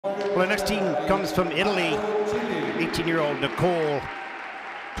Well, the next team comes from Italy. 18-year-old Nicole,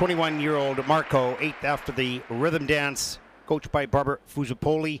 21-year-old Marco, 8th after the rhythm dance, coached by Barbara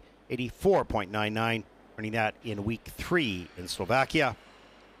Fuzopoli, 84.99, earning that in week 3 in Slovakia.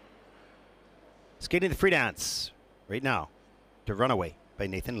 Skating the free dance right now to Runaway by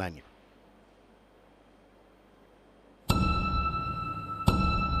Nathan Lanier.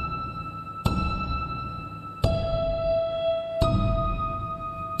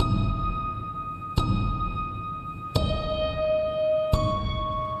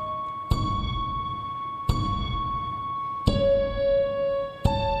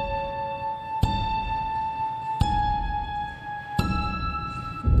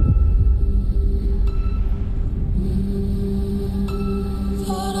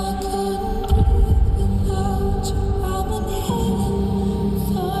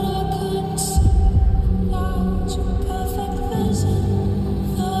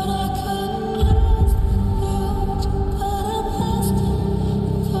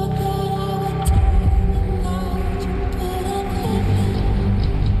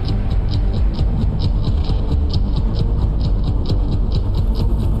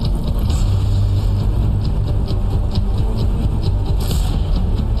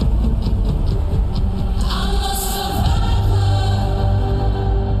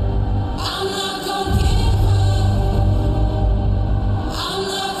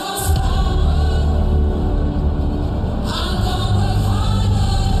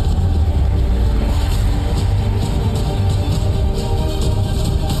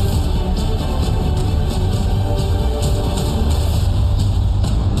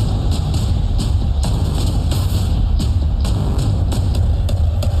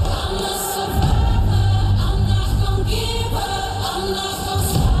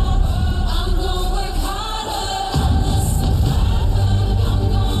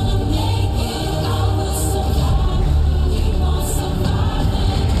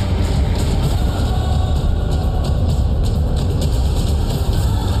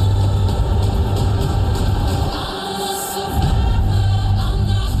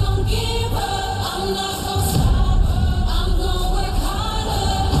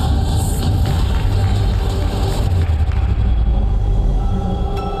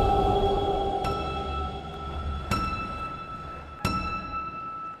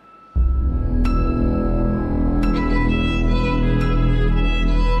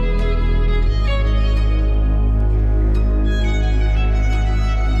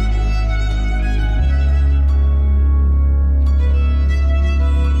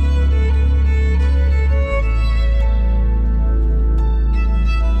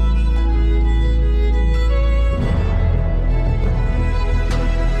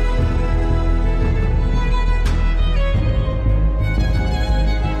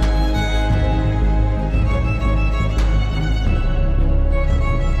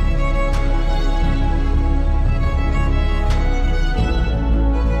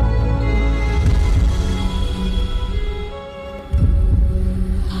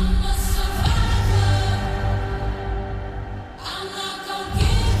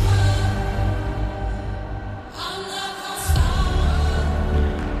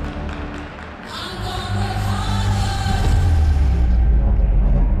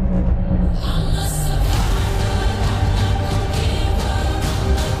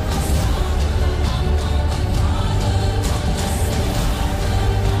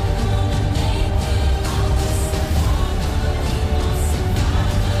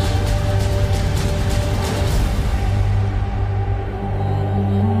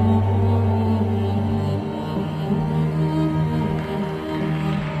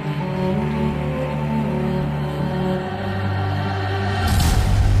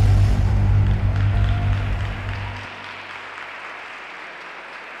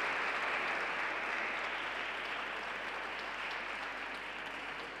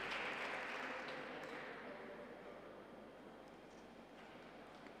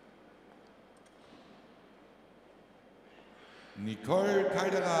 Nicole,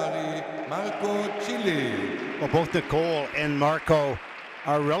 CALDERARI, Marco, CILLI. Well, both Nicole and Marco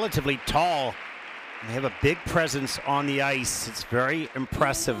are relatively tall. They have a big presence on the ice. It's very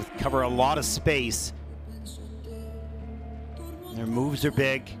impressive, cover a lot of space. Their moves are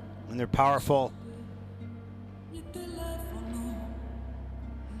big and they're powerful.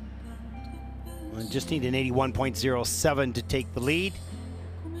 We just need an 81.07 to take the lead.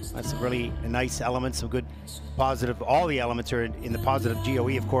 That's really a nice element, some good positive. All the elements are in the positive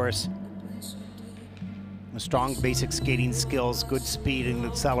GOE, of course. Strong basic skating skills, good speed and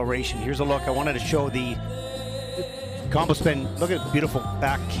acceleration. Here's a look. I wanted to show the combo spin. Look at the beautiful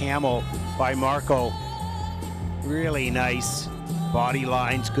back camel by Marco. Really nice body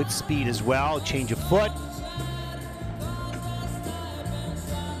lines, good speed as well. Change of foot.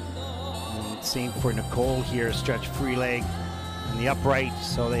 And same for Nicole here. Stretch free leg and the upright.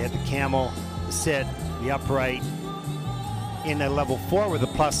 So they had the camel, the sit, the upright in a level 4 with a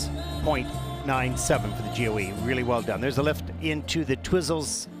plus 0.97 for the GOE. Really well done. There's a lift into the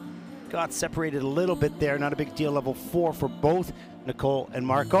twizzles. Got separated a little bit there. Not a big deal. Level 4 for both Nicole and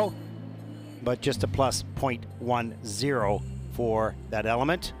Marco, but just a plus 0.10 for that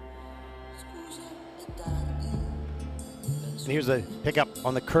element. And here's a pickup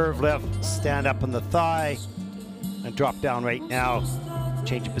on the curve lift. Stand up on the thigh and drop down right now.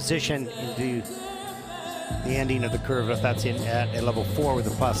 Change of position into the ending of the curve lift. That's in at a level 4 with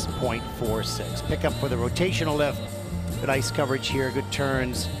a plus 0.46. Pickup for the rotational lift. Good ice coverage here. Good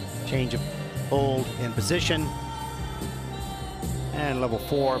turns. Change of hold and position. And level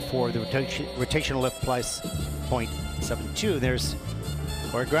 4 for the rotational lift plus 0.72. There's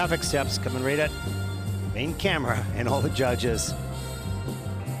choreographic steps coming right at main camera and all the judges.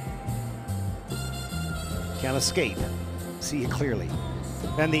 Can't escape. See it clearly.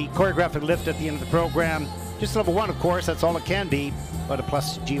 And the choreographic lift at the end of the program, just level 1, of course, that's all it can be, but a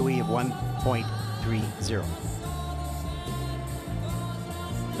plus GOE of 1.30.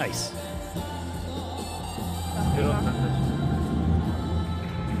 Nice.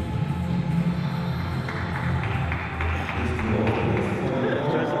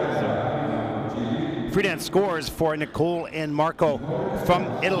 Free dance scores for Nicole and Marco from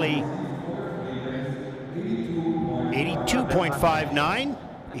Italy. 82.59.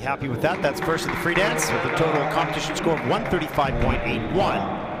 Be happy with that. That's first in the free dance with a total competition score of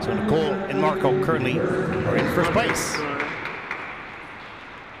 135.81. So Nicole and Marco currently are in first place.